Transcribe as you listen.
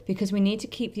because we need to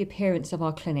keep the appearance of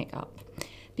our clinic up.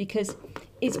 Because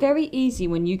it's very easy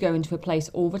when you go into a place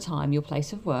all the time, your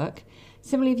place of work.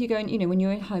 Similarly, if you're going, when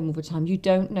you're at home all the time, you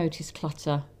don't notice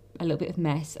clutter, a little bit of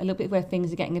mess, a little bit where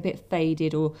things are getting a bit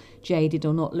faded or jaded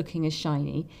or not looking as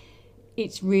shiny.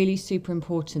 It's really super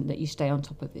important that you stay on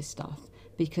top of this stuff,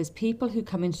 because people who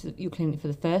come into your clinic for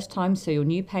the first time, so your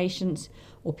new patients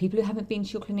or people who haven't been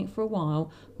to your clinic for a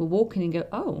while, will walk in and go,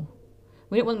 oh.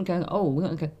 We don't want them going, oh. We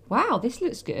want them to go, wow, this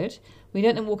looks good. We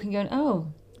don't want them walking going,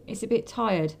 oh, it's a bit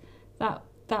tired. That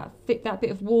bit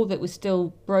of wall that was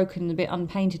still broken and a bit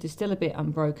unpainted is still a bit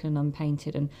unbroken and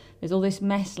unpainted, and there's all this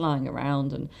mess lying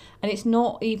around, and it's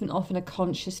not even often a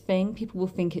conscious thing. People will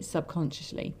think it's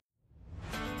subconsciously.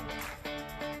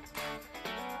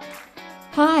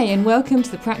 Hi, and welcome to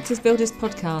the Practice Builders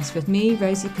podcast with me,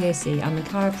 Rosie Piercy. I'm a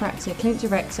chiropractor, clinic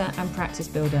director and practice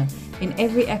builder. In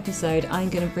every episode, I'm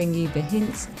going to bring you the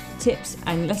hints, tips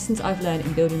and lessons I've learned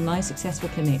in building my successful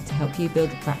clinic to help you build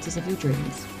the practice of your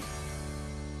dreams.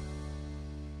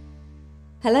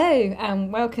 Hello,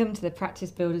 and welcome to the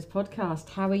Practice Builders podcast.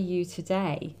 How are you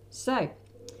today? So,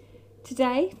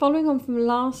 today, following on from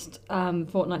last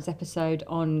fortnight's episode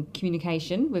on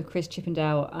communication with Chris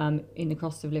Chippendale in the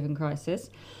cost of living crisis,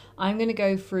 I'm going to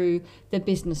go through the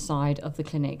business side of the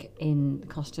clinic in the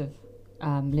cost of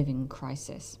living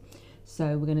crisis.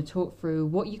 So we're going to talk through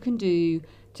what you can do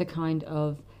to kind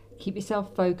of keep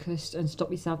yourself focused and stop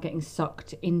yourself getting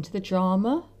sucked into the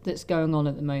drama that's going on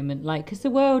at the moment. Because the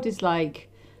world is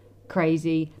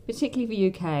crazy,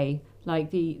 particularly for UK.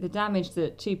 The damage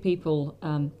that two people,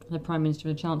 the Prime Minister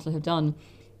and the Chancellor, have done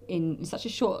in such a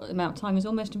short amount of time is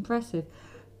almost impressive.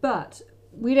 But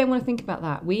we don't want to think about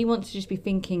that. We want to just be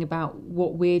thinking about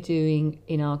what we're doing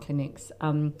in our clinics.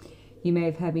 You may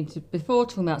have heard me before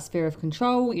talking about sphere of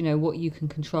control, what you can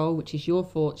control, which is your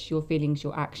thoughts, your feelings,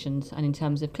 your actions. And in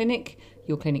terms of clinic,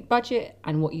 your clinic budget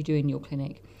and what you do in your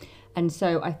clinic. And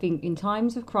so I think in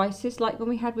times of crisis, like when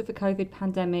we had with the COVID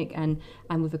pandemic and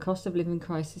with the cost of living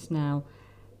crisis now,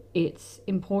 it's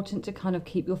important to kind of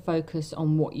keep your focus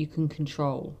on what you can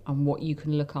control and what you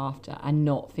can look after and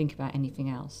not think about anything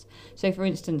else. So for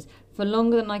instance, for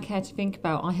longer than I care to think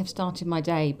about, I have started my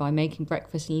day by making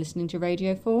breakfast and listening to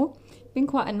Radio 4. It's been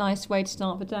quite a nice way to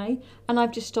start the day, and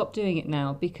I've just stopped doing it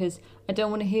now because I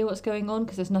don't want to hear what's going on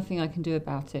because there's nothing I can do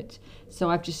about it. So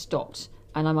I've just stopped.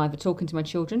 And I'm either talking to my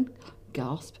children,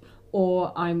 gasp,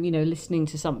 or I'm, listening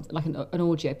to something like an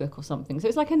audio book or something. So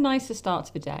it's like a nicer start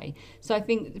to the day. So I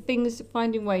think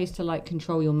finding ways to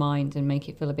control your mind and make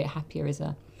it feel a bit happier is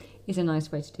a nice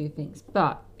way to do things.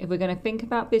 But if we're going to think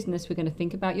about business, we're going to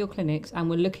think about your clinics, and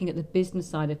we're looking at the business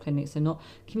side of clinics, so not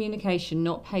communication,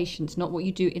 not patients, not what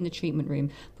you do in the treatment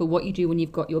room, but what you do when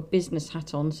you've got your business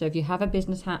hat on. So if you have a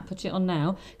business hat, put it on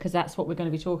now, because that's what we're going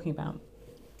to be talking about.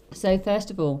 So first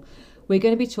of all, we're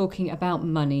going to be talking about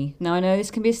money. Now, I know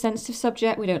this can be a sensitive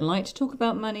subject. We don't like to talk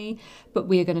about money, but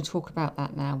we are going to talk about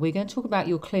that now. We're going to talk about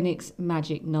your clinic's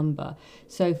magic number.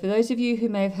 So for those of you who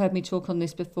may have heard me talk on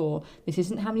this before, this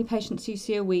isn't how many patients you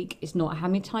see a week. It's not how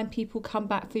many times people come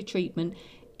back for treatment.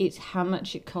 It's how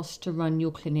much it costs to run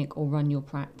your clinic or run your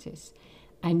practice.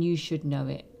 And you should know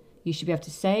it. You should be able to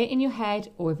say it in your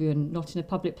head, or if you're not in a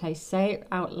public place, say it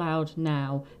out loud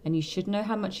now. And you should know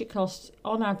how much it costs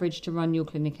on average to run your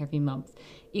clinic every month.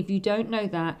 If you don't know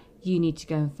that, you need to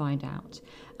go and find out.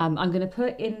 I'm going to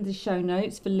put in the show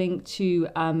notes the link to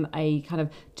a kind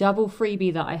of double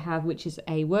freebie that I have, which is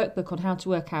a workbook on how to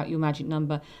work out your magic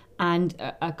number and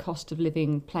a cost of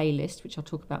living playlist, which I'll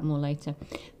talk about more later.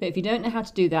 But if you don't know how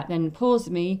to do that, then pause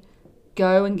me.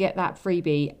 Go and get that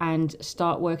freebie and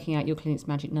start working out your clinic's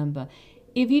magic number.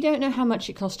 If you don't know how much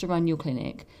it costs to run your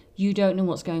clinic, you don't know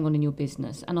what's going on in your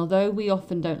business. And although we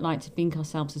often don't like to think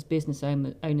ourselves as business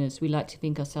owners, we like to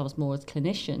think ourselves more as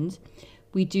clinicians,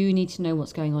 we do need to know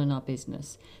what's going on in our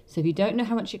business. So if you don't know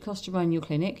how much it costs to run your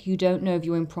clinic, you don't know if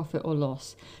you're in profit or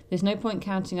loss. There's no point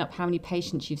counting up how many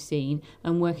patients you've seen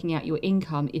and working out your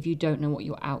income if you don't know what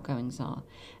your outgoings are.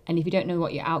 And if you don't know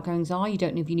what your outgoings are, you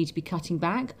don't know if you need to be cutting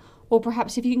back, or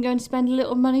perhaps if you can go and spend a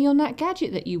little money on that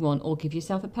gadget that you want, or give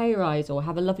yourself a pay rise, or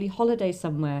have a lovely holiday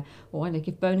somewhere, or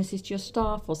give bonuses to your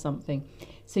staff or something.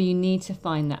 So you need to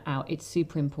find that out. It's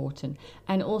super important.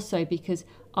 And also because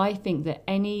I think that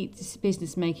any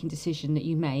business making decision that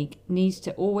you make needs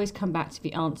to always come back to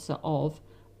the answer of,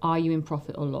 are you in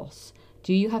profit or loss?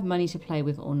 Do you have money to play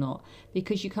with or not?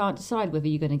 Because you can't decide whether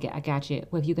you're going to get a gadget,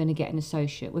 whether you're going to get an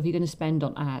associate, whether you're going to spend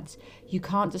on ads. You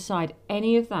can't decide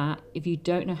any of that if you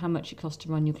don't know how much it costs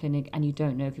to run your clinic and you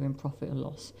don't know if you're in profit or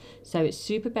loss. So it's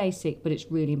super basic, but it's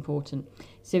really important.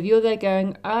 So if you're there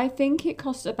going, I think it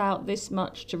costs about this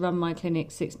much to run my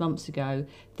clinic 6 months ago,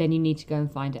 then you need to go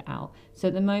and find it out. So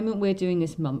at the moment we're doing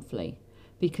this monthly,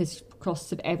 because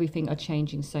costs of everything are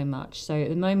changing so much. So at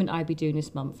the moment, I'd be doing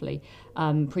this monthly.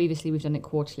 Previously, we've done it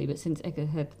quarterly, but since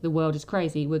the world is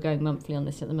crazy, we're going monthly on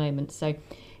this at the moment. So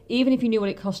even if you knew what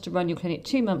it cost to run your clinic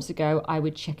 2 months ago, I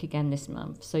would check again this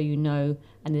month so you know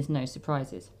and there's no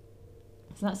surprises.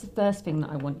 So that's the first thing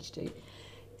that I want you to do.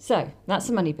 So that's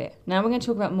the money bit. Now we're going to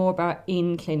talk about more about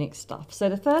in-clinic stuff. So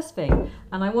the first thing,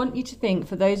 and I want you to think,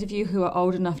 for those of you who are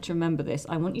old enough to remember this,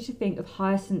 I want you to think of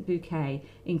Hyacinth Bouquet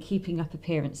in Keeping Up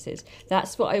Appearances.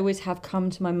 That's what I always have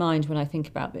come to my mind when I think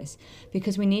about this,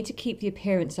 because we need to keep the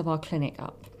appearance of our clinic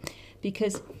up.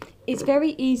 Because it's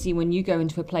very easy when you go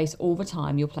into a place all the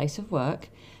time, your place of work.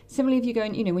 Similarly, if you're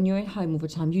going, when you're at home all the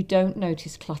time, you don't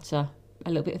notice clutter, a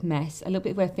little bit of mess, a little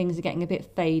bit where things are getting a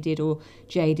bit faded or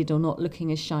jaded or not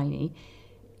looking as shiny.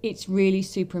 It's really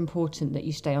super important that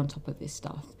you stay on top of this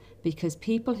stuff, because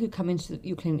people who come into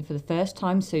your clinic for the first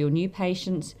time, so your new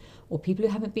patients or people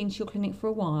who haven't been to your clinic for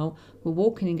a while, will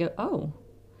walk in and go, oh.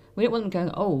 We don't want them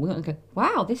going, oh. We want them to go,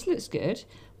 wow, this looks good.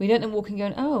 We don't want them walking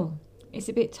going, oh, it's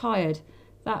a bit tired.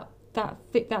 That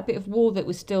bit of wall that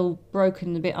was still broken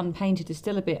and a bit unpainted is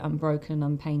still a bit unbroken and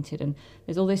unpainted, and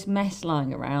there's all this mess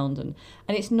lying around, and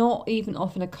it's not even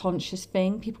often a conscious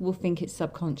thing. People will think it's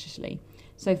subconsciously.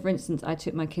 So for instance, I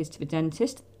took my kids to the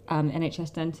dentist,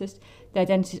 NHS dentist. Their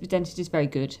dentist is very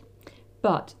good,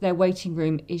 but their waiting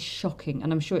room is shocking,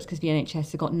 and I'm sure it's because the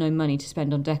NHS have got no money to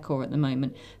spend on decor at the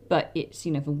moment. But it's,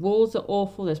 the walls are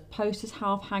awful, there's posters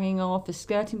half hanging off, the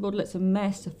skirting board looks a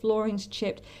mess, the flooring's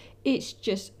chipped. It's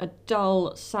just a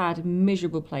dull, sad,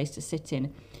 miserable place to sit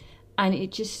in. And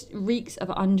it just reeks of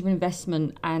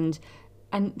underinvestment and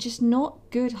just not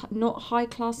good, not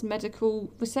high-class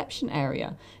medical reception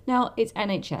area. Now, it's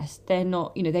NHS. They're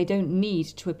not, they don't need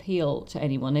to appeal to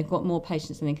anyone. They've got more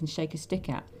patients than they can shake a stick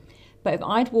at. But if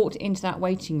I'd walked into that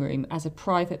waiting room as a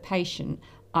private patient,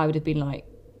 I would have been like,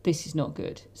 this is not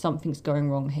good. Something's going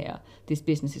wrong here. This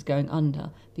business is going under,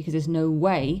 because there's no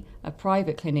way a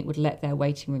private clinic would let their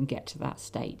waiting room get to that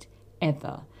state,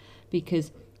 ever.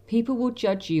 Because people will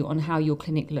judge you on how your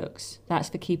clinic looks. That's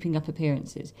for keeping up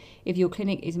appearances. If your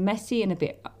clinic is messy and a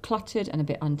bit cluttered and a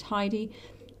bit untidy,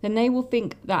 then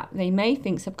they may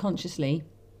think subconsciously,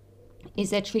 is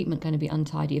their treatment going to be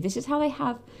untidy? If this is how they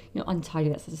have, untidy,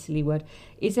 that's a silly word.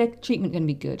 Is their treatment going to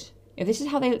be good? If this is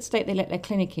how they state they let their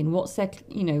clinic in, what's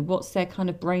their kind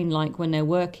of brain like when they're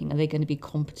working? Are they going to be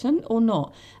competent or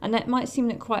not? And that might seem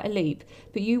like quite a leap,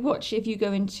 but you watch if you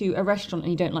go into a restaurant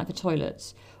and you don't like the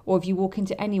toilets, or if you walk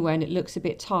into anywhere and it looks a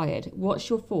bit tired, what's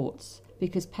your thoughts?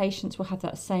 Because patients will have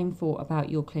that same thought about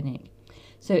your clinic.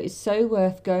 So it's so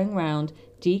worth going around,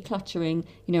 decluttering.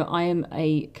 I am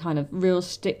a kind of real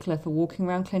stickler for walking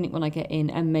around clinic when I get in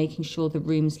and making sure the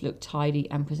rooms look tidy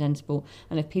and presentable.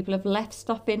 And if people have left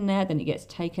stuff in there, then it gets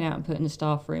taken out and put in the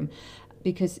staff room,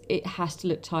 because it has to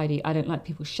look tidy. I don't like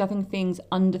people shoving things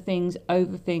under things,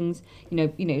 over things. I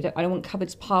don't want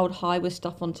cupboards piled high with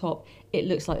stuff on top. It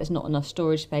looks like there's not enough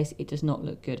storage space. It does not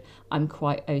look good. I'm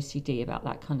quite OCD about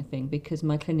that kind of thing, because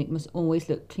my clinic must always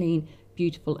look clean,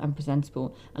 beautiful and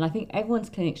presentable, and I think everyone's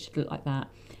clinic should look like that.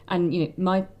 And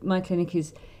my clinic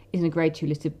is in a grade 2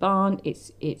 listed barn.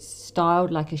 It's styled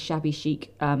like a shabby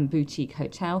chic boutique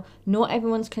hotel. Not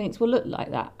everyone's clinics will look like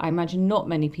that. I imagine not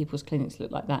many people's clinics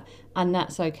look like that, and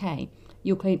that's okay.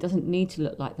 Your clinic doesn't need to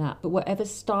look like that, but whatever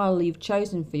style you've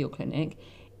chosen for your clinic,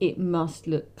 it must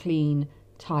look clean,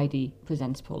 tidy,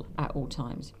 presentable at all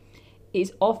times.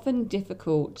 It's often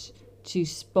difficult to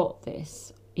spot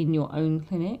this in your own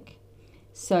clinic.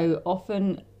 So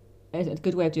often, a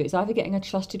good way of doing it is either getting a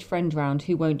trusted friend round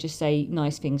who won't just say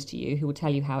nice things to you, who will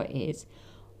tell you how it is.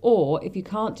 Or if you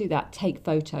can't do that, take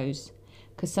photos,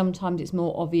 because sometimes it's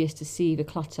more obvious to see the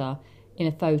clutter in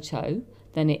a photo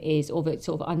than it is, or the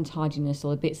sort of untidiness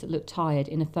or the bits that look tired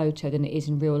in a photo than it is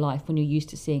in real life when you're used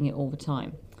to seeing it all the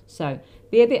time. So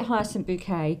be a bit Hyacinth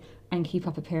Bouquet and keep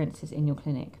up appearances in your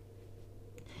clinic.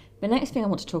 The next thing I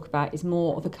want to talk about is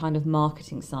more of a kind of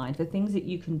marketing side, the things that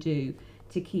you can do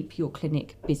to keep your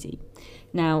clinic busy.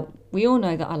 Now, we all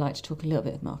know that I like to talk a little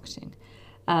bit of marketing.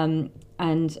 And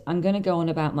I'm going to go on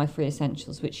about my 3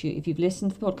 essentials, which if you've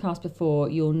listened to the podcast before,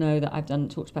 you'll know that I've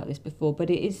talked about this before, but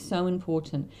it is so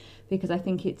important, because I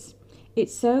think it's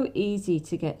so easy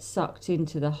to get sucked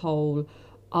into the whole,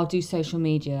 I'll do social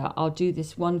media, I'll do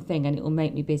this one thing and it will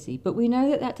make me busy. But we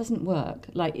know that doesn't work.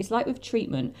 Like, it's like with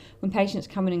treatment, when patients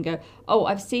come in and go, oh,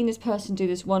 I've seen this person do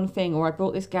this one thing, or I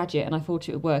brought this gadget and I thought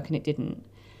it would work and it didn't.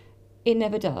 It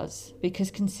never does, because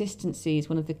consistency is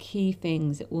one of the key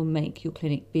things that will make your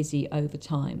clinic busy over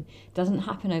time. It doesn't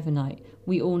happen overnight.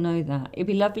 We all know that. It'd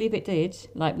be lovely if it did.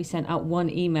 Like, we sent out one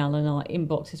email and our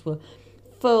inboxes were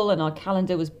full and our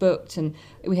calendar was booked and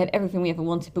we had everything we ever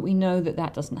wanted, but we know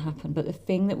that doesn't happen. But the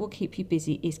thing that will keep you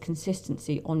busy is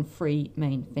consistency on 3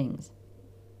 main things.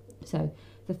 So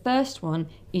the first one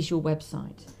is your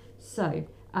website. So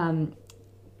the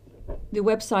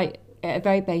website at a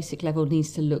very basic level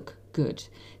needs to look good.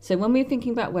 So when we're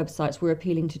thinking about websites, we're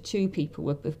appealing to 2 people.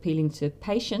 We're appealing to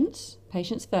patients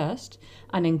first,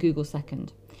 and then Google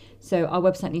second. So our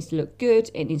website needs to look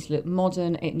good, it needs to look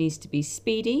modern, it needs to be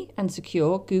speedy and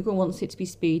secure. Google wants it to be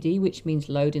speedy, which means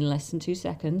load in less than 2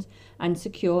 seconds, and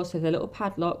secure, so the little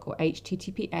padlock or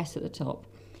HTTPS at the top.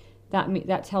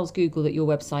 That tells Google that your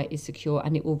website is secure,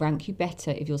 and it will rank you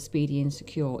better if you're speedy and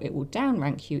secure. It will down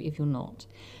rank you if you're not.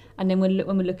 And then when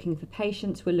we're looking for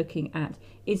patients, we're looking at,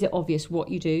 is it obvious what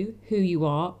you do, who you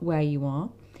are, where you are,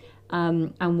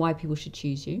 and why people should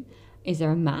choose you? Is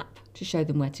there a map to show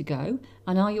them where to go?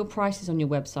 And are your prices on your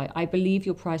website? I believe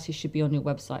your prices should be on your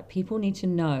website. People need to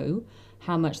know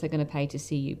how much they're going to pay to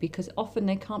see you, because often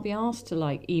they can't be asked to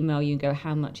like email you and go,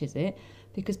 how much is it?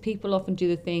 Because people often do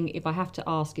the thing, if I have to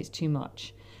ask, it's too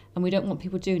much. And we don't want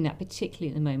people doing that, particularly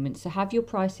at the moment. So have your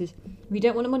prices, if you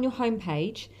don't want them on your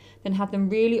homepage, then have them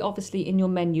really obviously in your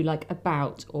menu, like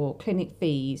about or clinic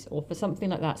fees or for something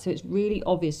like that. So it's really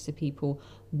obvious to people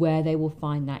where they will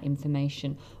find that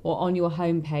information. Or on your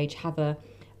homepage, have a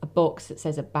box that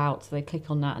says about, so they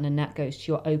click on that and then that goes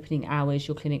to your opening hours,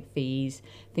 your clinic fees,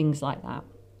 things like that.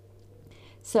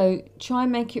 So try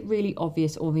and make it really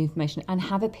obvious, all the information, and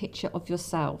have a picture of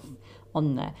yourself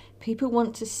on there. People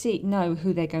want to know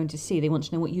who they're going to see. They want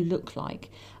to know what you look like.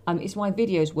 It's why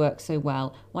videos work so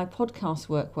well, why podcasts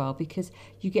work well, because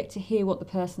you get to hear what the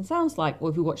person sounds like, or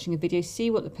if you're watching a video,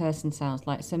 see what the person sounds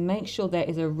like. So make sure there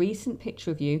is a recent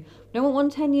picture of you. We don't want one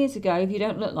 10 years ago if you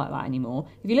don't look like that anymore.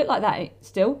 If you look like that, it's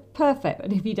still perfect.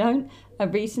 And if you don't, a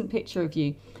recent picture of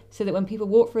you, so that when people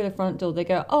walk through the front door, they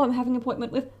go, oh, I'm having an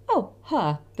appointment with,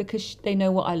 her, because they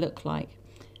know what I look like.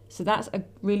 So that's a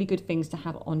really good things to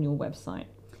have on your website.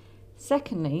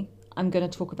 Secondly, I'm going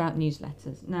to talk about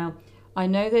newsletters. Now, I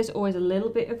know there's always a little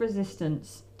bit of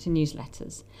resistance to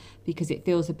newsletters because it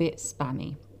feels a bit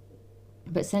spammy.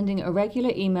 But sending a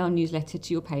regular email newsletter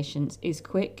to your patients is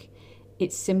quick,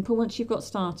 it's simple once you've got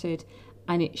started,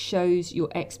 and it shows your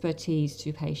expertise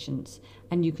to patients.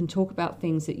 And you can talk about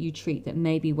things that you treat that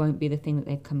maybe won't be the thing that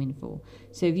they've come in for.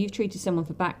 So if you've treated someone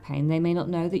for back pain, they may not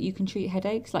know that you can treat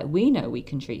headaches. Like, we know we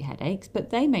can treat headaches, but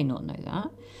they may not know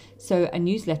that. So a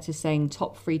newsletter saying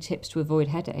top 3 tips to avoid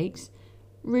headaches,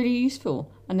 really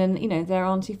useful. And then, their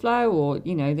Auntie Flo or,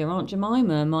 their Aunt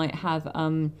Jemima might have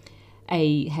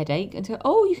a headache and say,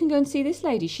 oh, you can go and see this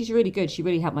lady. She's really good. She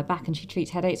really helped my back and she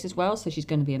treats headaches as well. So she's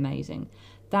going to be amazing.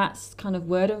 That's kind of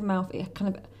word of mouth. It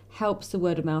kind of helps the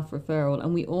word of mouth referral.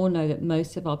 And we all know that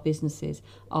most of our businesses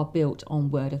are built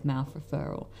on word of mouth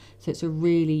referral. So it's a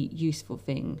really useful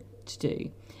thing to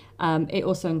do. It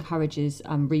also encourages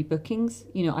rebookings.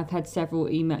 I've had several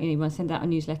email, when I send out a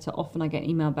newsletter, often I get an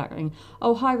email back saying,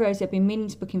 oh, hi Rosie, I've been meaning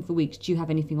to book in for weeks. Do you have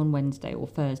anything on Wednesday or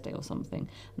Thursday or something?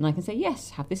 And I can say,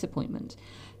 yes, have this appointment.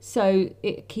 So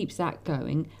it keeps that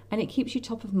going, and it keeps you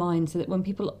top of mind, so that when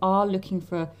people are looking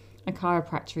for a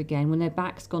chiropractor again, when their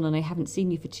back's gone and they haven't seen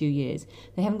you for 2 years,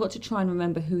 they haven't got to try and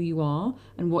remember who you are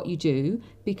and what you do,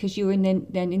 because you're in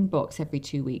their inbox every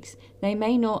 2 weeks. They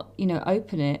may not,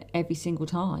 open it every single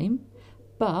time,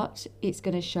 but it's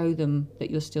going to show them that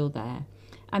you're still there.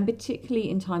 And particularly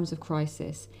in times of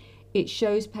crisis, it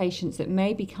shows patients that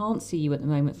maybe can't see you at the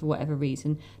moment for whatever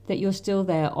reason, that you're still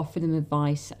there offering them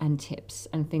advice and tips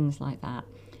and things like that.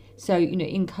 So,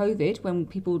 in COVID, when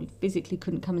people physically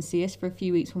couldn't come and see us for a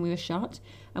few weeks when we were shut,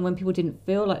 and when people didn't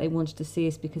feel like they wanted to see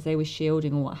us because they were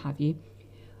shielding or what have you,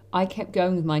 I kept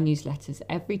going with my newsletters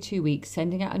every 2 weeks,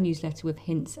 sending out a newsletter with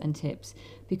hints and tips,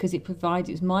 because it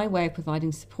was my way of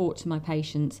providing support to my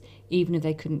patients, even if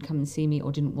they couldn't come and see me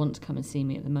or didn't want to come and see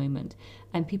me at the moment.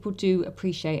 And people do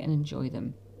appreciate and enjoy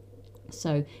them.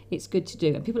 So it's good to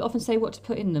do. And people often say what to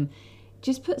put in them.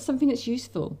 Just put something that's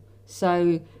useful.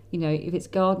 So, if it's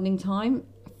gardening time,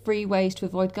 3 ways to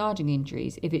avoid gardening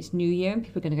injuries. If it's New Year and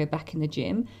people are going to go back in the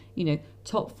gym,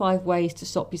 top 5 ways to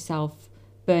stop yourself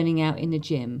burning out in the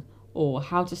gym, or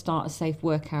how to start a safe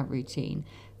workout routine.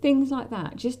 Things like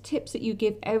that, just tips that you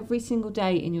give every single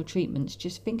day in your treatments.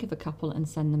 Just think of a couple and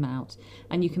send them out.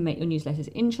 And you can make your newsletters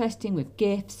interesting with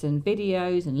GIFs and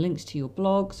videos and links to your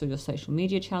blogs or your social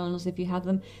media channels if you have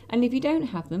them. And if you don't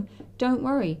have them, don't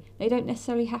worry. They don't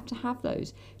necessarily have to have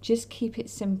those. Just keep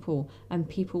it simple and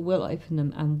people will open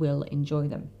them and will enjoy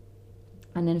them.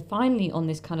 And then finally on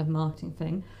this kind of marketing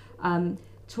thing,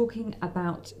 talking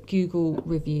about Google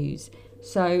reviews.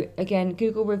 So again,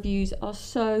 Google reviews are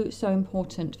so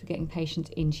important for getting patients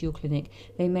into your clinic.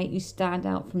 They make you stand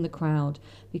out from the crowd,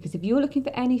 because if you're looking for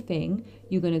anything,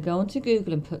 you're going to go onto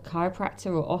Google and put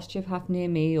chiropractor or osteopath near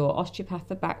me or osteopath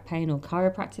for back pain or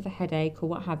chiropractor for headache or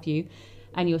what have you,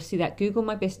 and you'll see that Google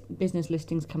My Business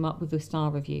listings come up with the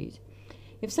star reviews.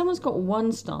 If someone's got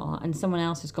 1 star and someone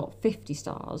else has got 50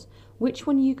 stars, which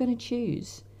one are you going to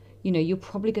choose? You know, you're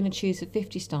probably going to choose a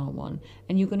 50-star one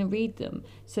and you're going to read them.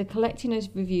 So collecting those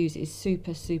reviews is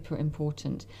super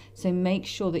important. So make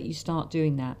sure that you start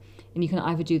doing that. And you can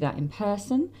either do that in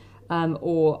person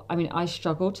or, I mean, I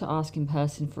struggle to ask in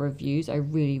person for reviews. I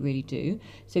really do.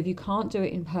 So if you can't do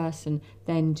it in person,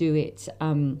 then do it,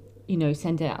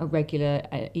 send out a regular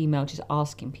email just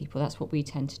asking people. That's what we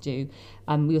tend to do.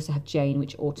 We also have Jane,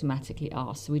 which automatically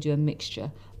asks. So we do a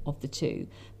mixture of the two,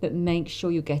 but make sure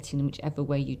you're getting them whichever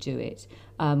way you do it.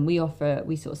 We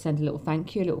sort of send a little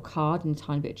thank you, a little card and a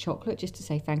tiny bit of chocolate just to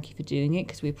say thank you for doing it,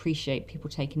 because we appreciate people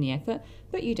taking the effort,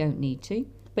 but you don't need to.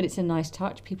 But it's a nice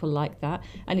touch. People like that.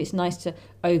 And it's nice to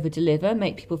over deliver,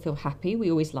 make people feel happy.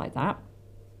 We always like that.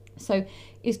 So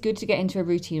it's good to get into a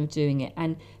routine of doing it,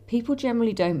 and people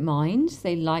generally don't mind.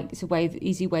 They like, it's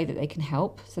easy way that they can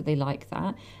help, so they like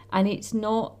that. And it's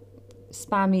not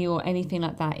spammy or anything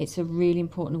like that. It's a really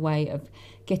important way of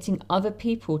getting other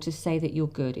people to say that you're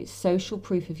good. It's social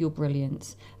proof of your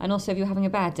brilliance. And also, if you're having a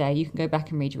bad day, you can go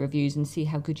back and read your reviews and see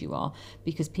how good you are,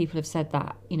 because people have said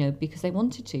that, because they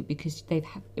wanted to, because they've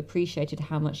appreciated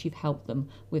how much you've helped them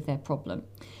with their problem.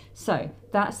 So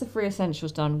that's the 3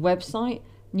 essentials done: website,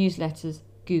 newsletters,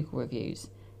 Google reviews.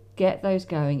 Get those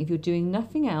going. If you're doing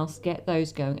nothing else, get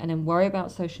those going, and then worry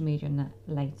about social media and that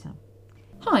later.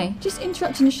 Hi, just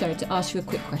interrupting the show to ask you a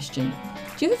quick question.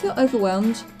 Do you ever feel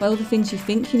overwhelmed by all the things you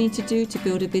think you need to do to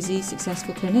build a busy,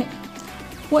 successful clinic?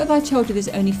 What if I told you there's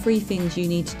only 3 things you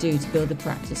need to do to build the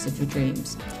practice of your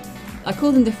dreams? I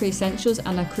call them the 3 essentials,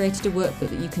 and I've created a workbook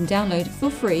that you can download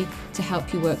for free to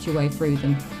help you work your way through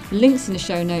them. Links in the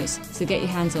show notes, so get your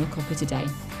hands on a copy today.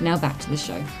 Now back to the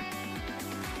show.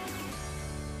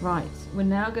 Right, we're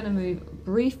now going to move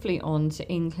briefly on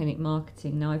to in-clinic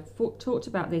marketing. Now, I've talked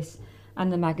about this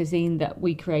and the magazine that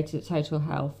we created at Total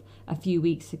Health a few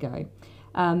weeks ago.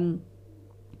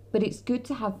 But it's good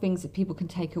to have things that people can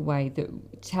take away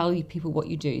that tell you people what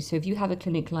you do. So if you have a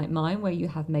clinic like mine where you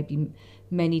have maybe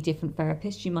many different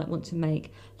therapists, you might want to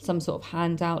make some sort of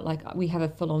handout. Like we have a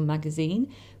full-on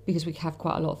magazine because we have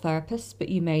quite a lot of therapists, but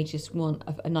you may just want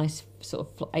a nice sort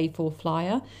of A4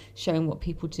 flyer showing what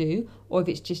people do. Or if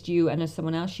it's just you and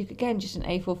someone else, you could, again, just an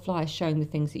A4 flyer showing the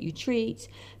things that you treat,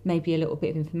 maybe a little bit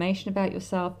of information about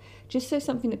yourself, just so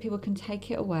something that people can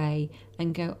take it away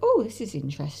and go, oh, this is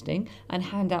interesting, and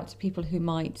hand out to people who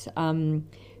might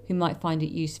find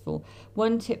it useful.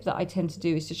 One tip that I tend to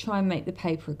do is to try and make the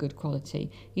paper a good quality.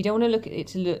 You don't want to look at it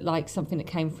to look like something that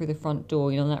came through the front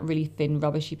door, that really thin,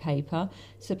 rubbishy paper.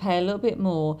 So pay a little bit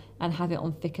more and have it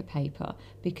on thicker paper,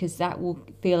 because that will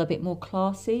feel a bit more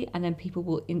classy, and then people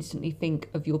will instantly think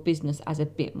of your business as a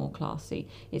bit more classy.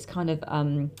 It's kind of,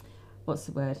 what's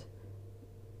the word?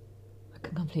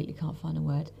 Completely can't find a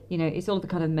word. It's all the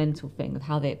kind of mental thing of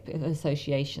how they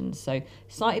associations. So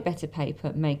slightly better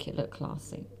paper, make it look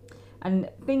classy. And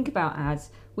think about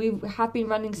ads. We have been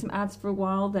running some ads for a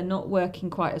while. They're not working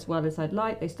quite as well as I'd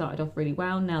like. They started off really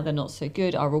well. Now they're not so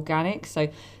good. Our organic. So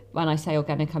when I say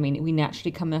organic, I mean we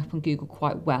naturally come up on Google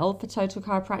quite well for Total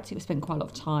Chiropractic. We spent quite a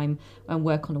lot of time and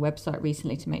work on a website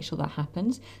recently to make sure that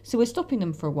happens. So we're stopping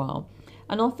them for a while.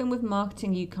 And often with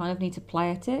marketing, you kind of need to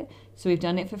play at it. So we've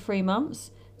done it for 3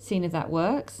 months, seen if that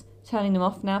works, turning them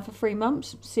off now for 3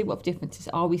 months, see what differences.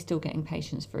 Are we still getting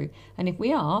patients through? And if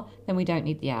we are, then we don't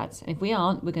need the ads. And if we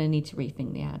aren't, we're going to need to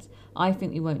rethink the ads. I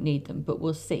think we won't need them, but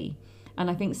we'll see. And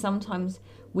I think sometimes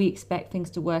we expect things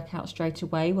to work out straight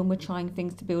away when we're trying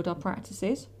things to build our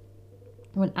practices,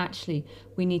 when actually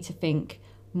we need to think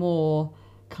more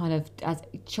kind of as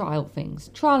trial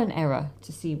and error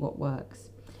to see what works.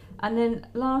 And then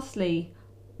lastly,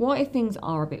 what if things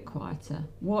are a bit quieter?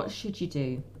 What should you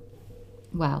do?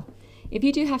 Well, if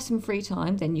you do have some free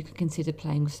time, then you could consider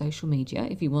playing with social media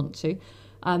if you want to.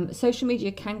 Social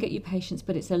media can get you patients,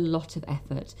 but it's a lot of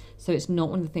effort. So it's not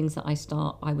one of the things that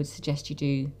I would suggest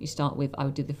you start with. I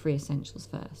would do the 3 essentials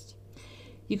first.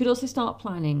 You could also start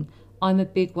planning. I'm a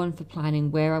big one for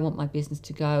planning where I want my business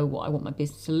to go, what I want my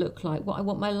business to look like, what I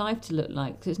want my life to look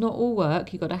like. Because it's not all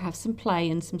work. You've got to have some play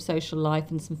and some social life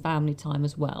and some family time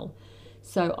as well.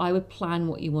 So I would plan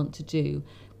what you want to do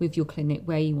with your clinic,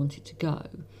 where you want it to go,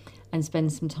 and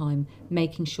spend some time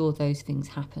making sure those things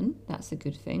happen. That's a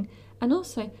good thing. And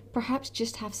also, perhaps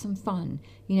just have some fun.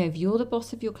 If you're the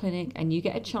boss of your clinic and you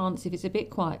get a chance, if it's a bit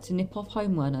quiet, to nip off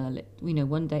home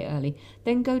one day early,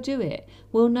 then go do it.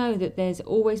 We'll know that there's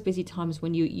always busy times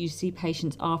when you see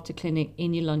patients after clinic,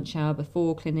 in your lunch hour,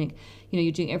 before clinic.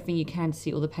 You're doing everything you can to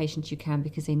see all the patients you can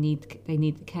because they need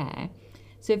the care.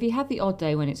 So if you have the odd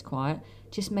day when it's quiet,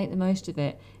 just make the most of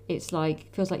it. It's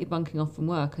feels like you're bunking off from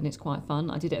work, and it's quite fun.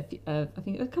 I did it, I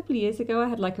think a couple of years ago. I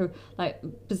had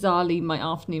bizarrely my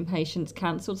afternoon patients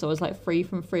cancelled, so I was free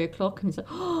from 3:00, and it's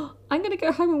I'm going to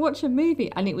go home and watch a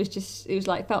movie. And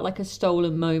felt like a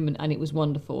stolen moment, and it was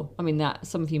wonderful. I mean, that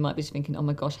some of you might be just thinking, oh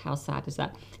my gosh, how sad is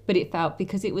that? But it felt,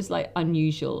 because it was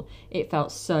unusual, it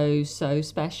felt so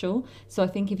special. So I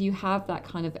think if you have that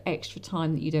kind of extra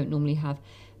time that you don't normally have,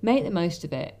 make the most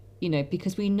of it.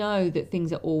 Because we know that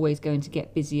things are always going to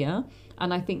get busier.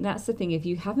 And I think that's the thing. If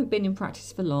you haven't been in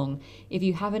practice for long, if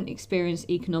you haven't experienced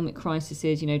economic crises,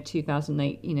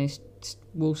 2008,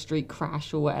 Wall Street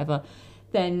crash or whatever,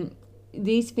 then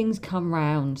these things come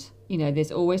round.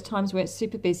 There's always times where it's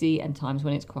super busy and times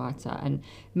when it's quieter, and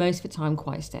most of the time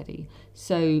quite steady.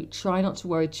 So try not to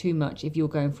worry too much if you're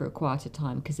going for a quieter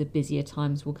time, because the busier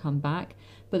times will come back,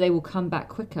 but they will come back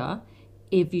quicker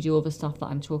if you do all the stuff that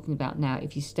I'm talking about now.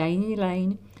 If you stay in your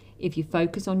lane, if you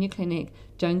focus on your clinic,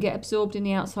 don't get absorbed in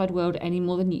the outside world any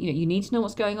more than you need to know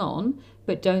what's going on,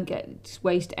 but don't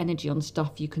waste energy on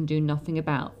stuff you can do nothing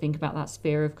about. Think about that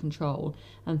sphere of control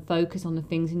and focus on the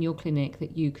things in your clinic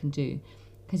that you can do.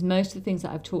 Because most of the things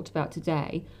that I've talked about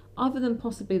today, other than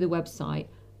possibly the website,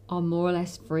 are more or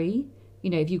less free.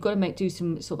 If you've got to do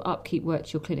some sort of upkeep work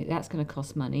to your clinic, that's going to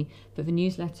cost money. But the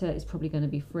newsletter is probably going to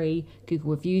be free. Google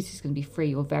reviews is going to be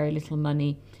free or very little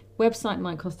money. Website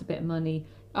might cost a bit of money.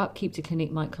 Upkeep to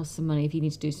clinic might cost some money if you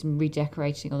need to do some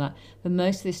redecorating or that. But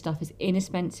most of this stuff is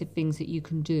inexpensive things that you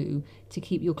can do to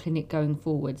keep your clinic going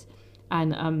forwards.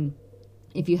 And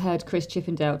if you heard Chris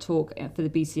Chippendale talk for the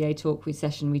BCA talk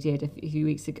session we did a few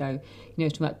weeks ago,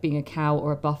 talking about being a cow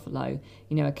or a buffalo.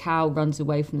 A cow runs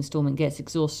away from the storm and gets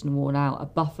exhausted and worn out. A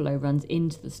buffalo runs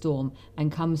into the storm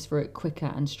and comes through it quicker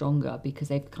and stronger because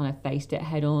they've kind of faced it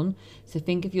head on. So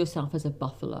think of yourself as a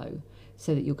buffalo,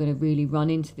 so that you're going to really run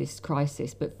into this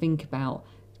crisis, but think about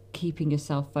keeping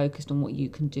yourself focused on what you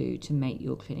can do to make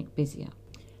your clinic busier.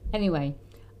 Anyway,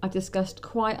 I discussed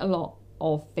quite a lot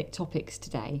of fit topics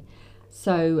today.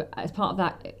 So as part of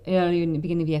that, earlier in the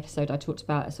beginning of the episode, I talked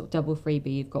about a sort of double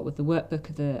freebie you've got with the workbook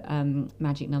of the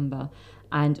magic number,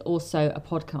 and also a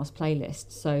podcast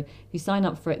playlist. So if you sign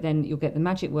up for it, then you'll get the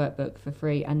magic workbook for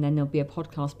free, and then there'll be a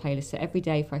podcast playlist. So every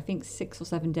day for I think 6 or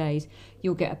 7 days,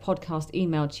 you'll get a podcast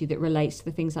emailed to you that relates to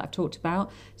the things that I've talked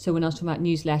about. So when I was talking about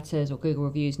newsletters or Google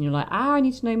reviews, and you're like, I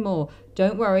need to know more,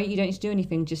 don't worry, you don't need to do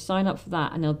anything, just sign up for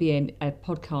that, and there'll be a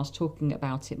podcast talking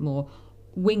about it more,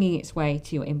 winging its way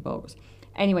to your inbox.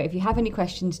 Anyway, if you have any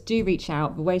questions, do reach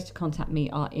out. The ways to contact me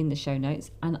are in the show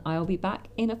notes, and I'll be back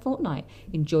in a fortnight.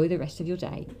 Enjoy the rest of your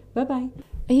day. Bye-bye.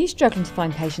 Are you struggling to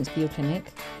find patients for your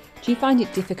clinic? Do you find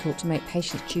it difficult to make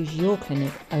patients choose your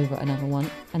clinic over another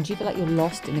one? And do you feel like you're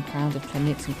lost in a crowd of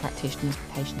clinics and practitioners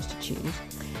for patients to choose?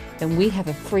 Then we have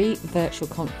a free virtual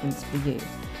conference for you.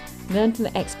 Learn from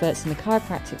the experts in the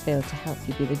chiropractic field to help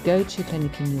you be the go-to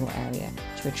clinic in your area,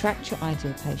 to attract your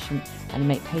ideal patient and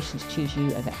make patients choose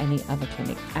you over any other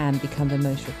clinic, and become the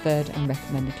most referred and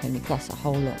recommended clinic, plus a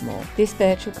whole lot more. This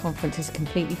virtual conference is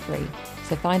completely free,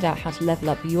 so find out how to level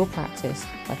up your practice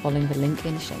by following the link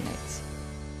in the show notes.